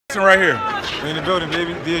Right here. We in the building,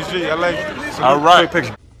 baby. DSG, LA. All right.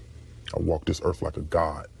 Picture. I walk this earth like a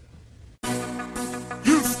god.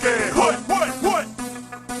 You scared? What?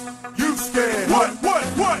 You scared? What?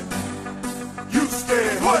 You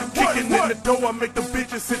scared? What? Kicking in the door, I make the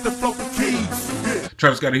bitches hit the floor for keys. Yeah.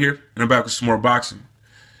 Travis got it here, and I'm back with some more boxing.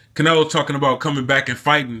 Canelo talking about coming back and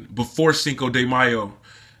fighting before Cinco de Mayo.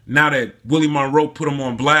 Now that Willie Monroe put him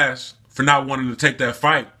on blast for not wanting to take that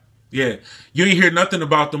fight. Yeah, you ain't hear nothing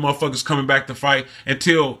about the motherfuckers coming back to fight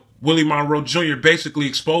until Willie Monroe Jr. basically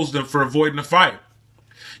exposed them for avoiding the fight.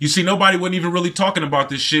 You see, nobody wasn't even really talking about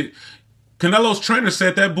this shit. Canelo's trainer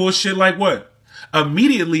said that bullshit like what?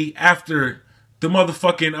 Immediately after the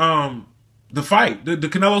motherfucking, the fight, the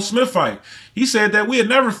Canelo Smith fight. He said that we'd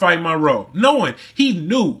never fight Monroe, knowing he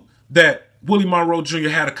knew that Willie Monroe Jr.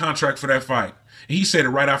 had a contract for that fight. And he said it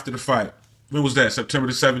right after the fight. When was that? September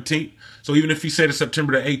the 17th? So even if he said it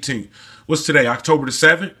September the 18th, what's today? October the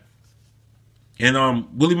 7th? And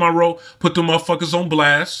Willie Monroe put the motherfuckers on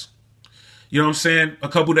blast, you know what I'm saying, a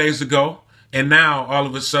couple days ago. And now, all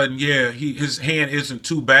of a sudden, yeah, his hand isn't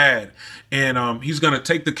too bad. And he's going to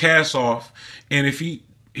take the cast off. And if he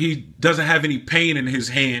doesn't have any pain in his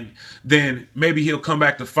hand, then maybe he'll come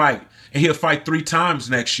back to fight. And he'll fight 3 times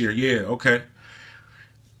next year. Yeah, okay.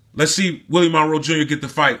 Let's see Willie Monroe Jr. get the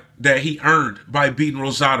fight that he earned by beating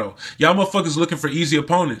Rosado. Y'all motherfuckers looking for easy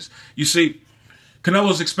opponents. You see,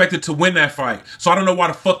 Canelo's expected to win that fight. So I don't know why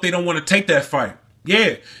the fuck they don't want to take that fight.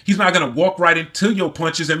 Yeah, he's not going to walk right into your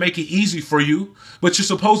punches and make it easy for you. But you're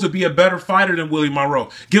supposed to be a better fighter than Willie Monroe.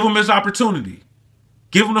 Give him his opportunity.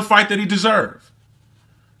 Give him the fight that he deserved.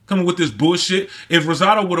 Coming with this bullshit. If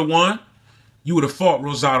Rosado would have won, you would have fought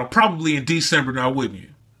Rosado probably in December now, wouldn't you? You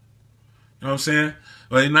know what I'm saying?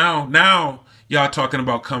 But now y'all talking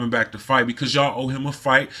about coming back to fight because y'all owe him a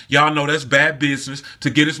fight. Y'all know that's bad business to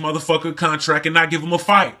get his motherfucker contract and not give him a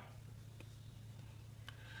fight.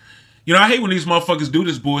 You know, I hate when these motherfuckers do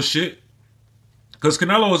this bullshit. Because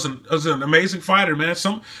Canelo is an amazing fighter, man.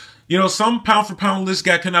 Some pound for pound lists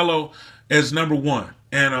got Canelo as #1.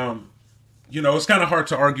 And, you know, it's kind of hard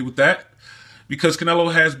to argue with that. Because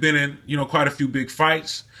Canelo has been in, you know, quite a few big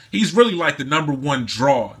fights. He's really like the #1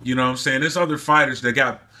 draw, you know what I'm saying? There's other fighters that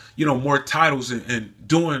got, you know, more titles and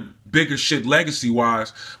doing bigger shit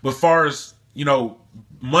legacy-wise. But as far as, you know,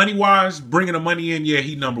 money-wise, bringing the money in, yeah,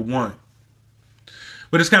 he #1.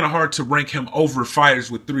 But it's kind of hard to rank him over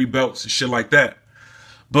fighters with 3 belts and shit like that.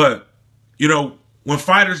 But, you know, when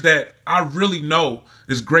fighters that I really know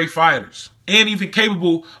is great fighters and even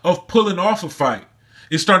capable of pulling off a fight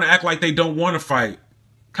is starting to act like they don't want to fight,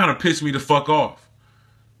 kind of piss me the fuck off.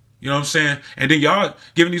 You know what I'm saying? And then y'all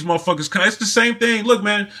giving these motherfuckers, it's the same thing. Look,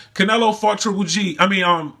 man, Canelo fought Triple G. I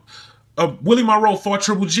mean, Willie Monroe fought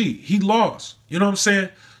Triple G. He lost. You know what I'm saying?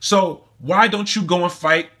 So why don't you go and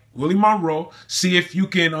fight Willie Monroe, see if you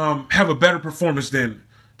can have a better performance than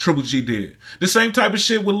Triple G did? The same type of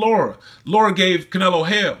shit with Laura. Laura gave Canelo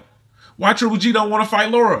hell. Why Triple G don't want to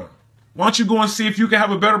fight Laura? Why don't you go and see if you can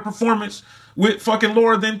have a better performance with fucking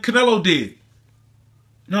Laura than Canelo did?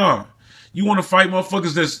 No. You want to fight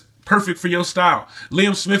motherfuckers that's perfect for your style.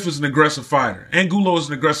 Liam Smith is an aggressive fighter. Angulo is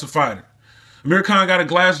an aggressive fighter. Amir Khan got a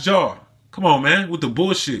glass jaw. Come on, man, with the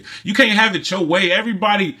bullshit. You can't have it your way.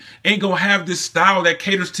 Everybody ain't going to have this style that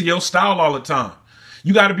caters to your style all the time.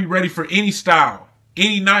 You got to be ready for any style,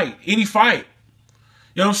 any night, any fight.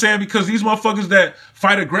 You know what I'm saying? Because these motherfuckers that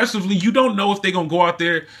fight aggressively, you don't know if they're going to go out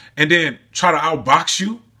there and then try to outbox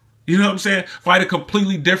you. You know what I'm saying? Fight a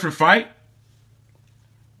completely different fight.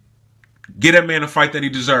 Get that man a fight that he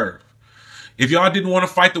deserved. If y'all didn't want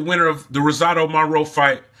to fight the winner of the Rosado-Monroe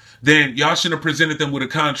fight, then y'all shouldn't have presented them with a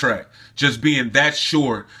contract. Just being that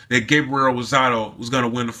sure that Gabriel Rosado was going to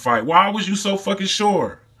win the fight. Why was you so fucking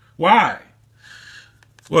sure? Why?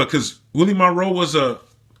 What, because Willie Monroe was a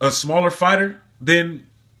smaller fighter than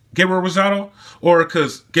Gabriel Rosado? Or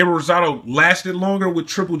because Gabriel Rosado lasted longer with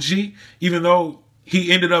Triple G, even though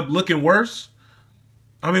he ended up looking worse?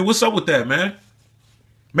 I mean, what's up with that, man?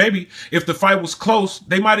 Maybe if the fight was close,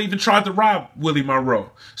 they might have even tried to rob Willie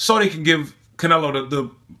Monroe so they can give Canelo the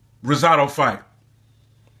Rosado fight.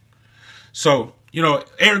 So, you know,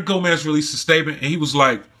 Eric Gomez released a statement and he was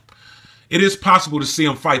like, it is possible to see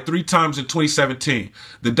him fight 3 times in 2017.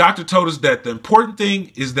 The doctor told us that the important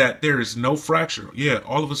thing is that there is no fracture. Yeah,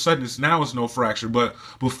 all of a sudden now it's no fracture, but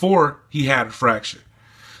before he had a fracture.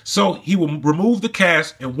 So he will remove the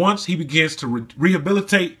cast, and once he begins to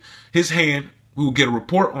rehabilitate his hand, we will get a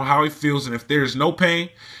report on how he feels, and if there is no pain,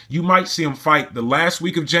 you might see him fight the last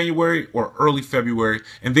week of January or early February,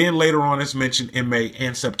 and then later on, as mentioned, in May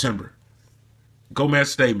and September. Gomez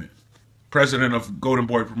statement. president of Golden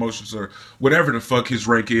Boy Promotions or whatever the fuck his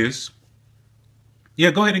rank is. Yeah,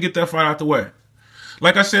 go ahead and get that fight out the way.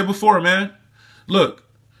 Like I said before, man, look,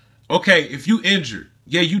 okay, if you injured,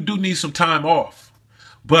 yeah, you do need some time off,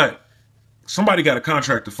 but somebody got a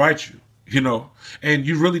contract to fight you, you know, and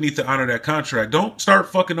you really need to honor that contract. Don't start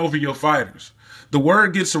fucking over your fighters. The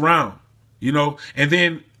word gets around, you know, and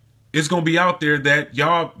then it's going to be out there that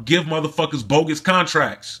y'all give motherfuckers bogus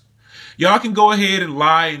contracts. Y'all can go ahead and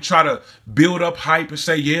lie and try to build up hype and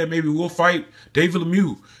say, yeah, maybe we'll fight David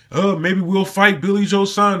Lemieux. Maybe we'll fight Billy Joe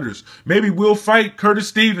Saunders. Maybe we'll fight Curtis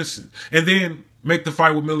Stevenson. And then make the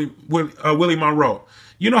fight with Willie Monroe.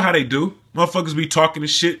 You know how they do. Motherfuckers be talking and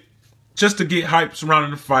shit just to get hype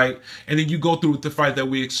surrounding the fight. And then you go through with the fight that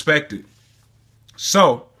we expected.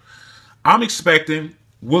 So, I'm expecting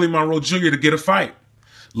Willie Monroe Jr. to get a fight.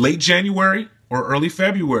 Late January or early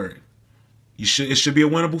February. It should be a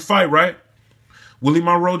winnable fight, right? Willie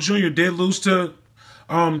Monroe Jr. did lose to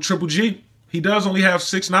Triple G. He does only have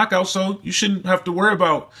 6 knockouts, so you shouldn't have to worry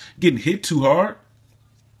about getting hit too hard.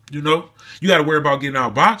 You know, you got to worry about getting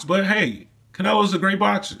outboxed, but hey, Canelo's a great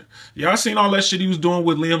boxer. Y'all seen all that shit he was doing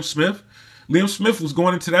with Liam Smith? Liam Smith was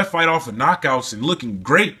going into that fight off of knockouts and looking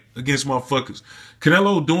great against motherfuckers.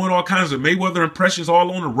 Canelo doing all kinds of Mayweather impressions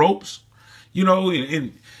all on the ropes. You know,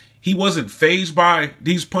 and he wasn't fazed by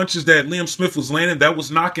these punches that Liam Smith was landing that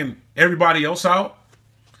was knocking everybody else out.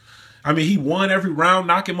 I mean, he won every round,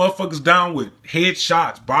 knocking motherfuckers down with head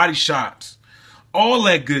shots, body shots, all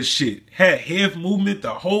that good shit. Had head movement,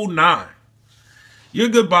 the whole 9. You're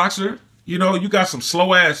a good boxer. You know, you got some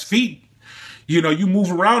slow-ass feet. You know, you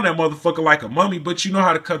move around that motherfucker like a mummy, but you know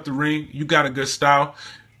how to cut the ring. You got a good style.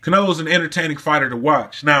 Canelo's an entertaining fighter to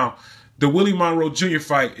watch. Now, the Willie Monroe Jr.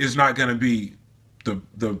 fight is not going to be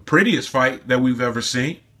the prettiest fight that we've ever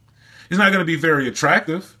seen. It's not going to be very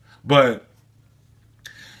attractive, but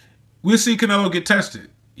we'll see Canelo get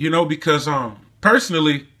tested, you know, because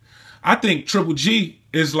personally, I think Triple G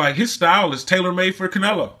is like, his style is tailor-made for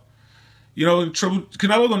Canelo. You know, and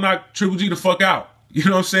Canelo gonna knock Triple G the fuck out. You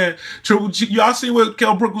know what I'm saying? Triple G, y'all see what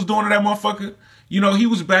Kell Brook was doing to that motherfucker? You know, he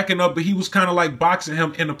was backing up, but he was kind of like boxing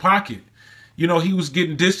him in the pocket. You know, he was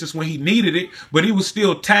getting distance when he needed it, but he was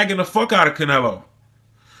still tagging the fuck out of Canelo.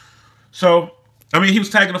 So, I mean, he was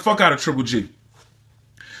tagging the fuck out of Triple G.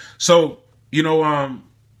 So, you know,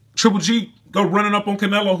 Triple G go running up on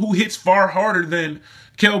Canelo, who hits far harder than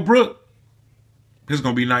Kell Brook. It's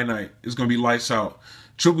going to be night-night. It's going to be lights out.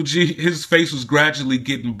 Triple G, his face was gradually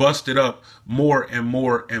getting busted up more and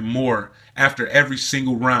more and more after every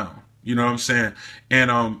single round. You know what I'm saying?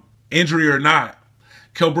 And injury or not,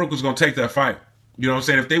 Kell Brook was going to take that fight. You know what I'm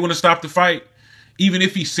saying? If they want to stop the fight, even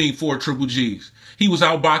if he's seen 4 Triple Gs, he was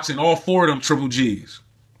outboxing all 4 of them Triple Gs.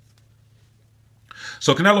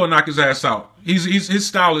 So Canelo will knock his ass out. His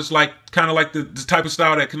style is like kind of like the type of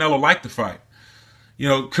style that Canelo liked to fight. You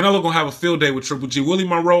know, Canelo going to have a field day with Triple G. Willie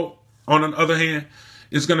Monroe, on the other hand,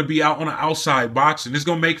 is going to be out on the outside boxing. It's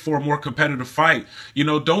going to make for a more competitive fight. You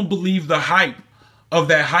know, don't believe the hype of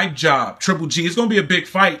that hype job. Triple G, it's going to be a big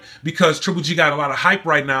fight because Triple G got a lot of hype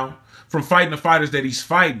right now from fighting the fighters that he's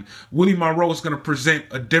fighting. Willie Monroe is going to present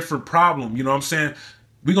a different problem. You know what I'm saying?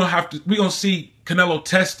 We're going to see Canelo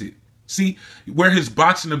tested. See where his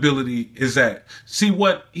boxing ability is at. See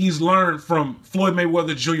what he's learned from Floyd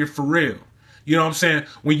Mayweather Jr. for real. You know what I'm saying?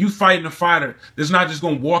 When you fighting a fighter, that's not just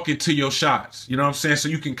going to walk into your shots. You know what I'm saying? So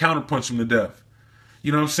you can counterpunch him to death.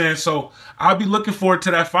 You know what I'm saying? So I'll be looking forward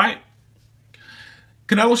to that fight.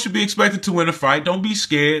 Canelo should be expected to win a fight. Don't be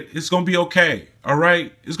scared. It's going to be okay. All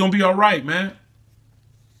right? It's going to be all right, man.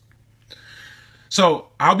 So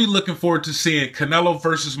I'll be looking forward to seeing Canelo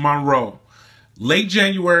versus Monroe late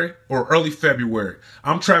January or early February.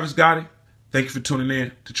 I'm Travis Gotti. Thank you for tuning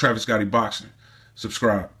in to Travis Gotti Boxing.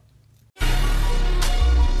 Subscribe.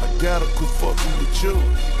 I gotta quit fucking with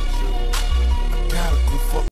you.